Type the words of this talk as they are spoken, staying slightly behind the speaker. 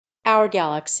Our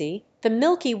galaxy, the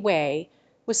Milky Way,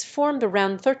 was formed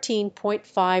around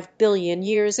 13.5 billion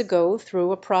years ago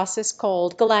through a process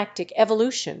called galactic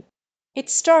evolution. It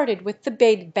started with the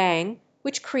Big Bang,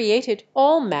 which created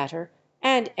all matter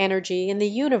and energy in the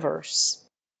universe.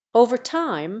 Over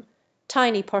time,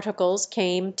 tiny particles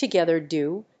came together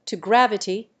due to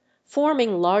gravity,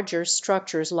 forming larger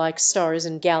structures like stars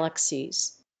and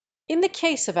galaxies. In the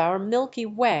case of our Milky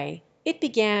Way, it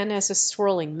began as a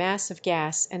swirling mass of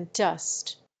gas and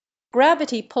dust.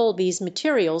 Gravity pulled these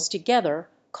materials together,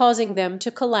 causing them to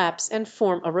collapse and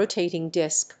form a rotating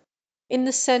disk. In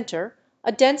the center,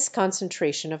 a dense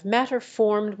concentration of matter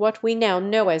formed what we now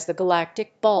know as the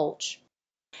galactic bulge.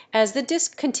 As the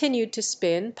disk continued to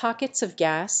spin, pockets of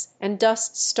gas and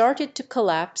dust started to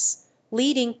collapse,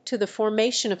 leading to the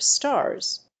formation of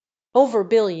stars. Over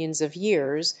billions of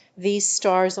years, these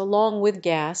stars, along with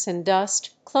gas and dust,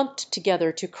 clumped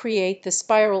together to create the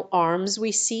spiral arms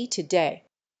we see today.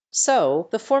 So,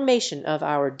 the formation of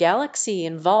our galaxy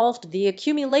involved the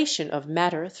accumulation of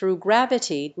matter through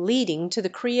gravity, leading to the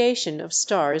creation of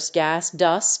stars, gas,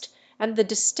 dust, and the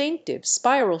distinctive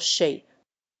spiral shape.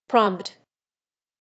 Prompt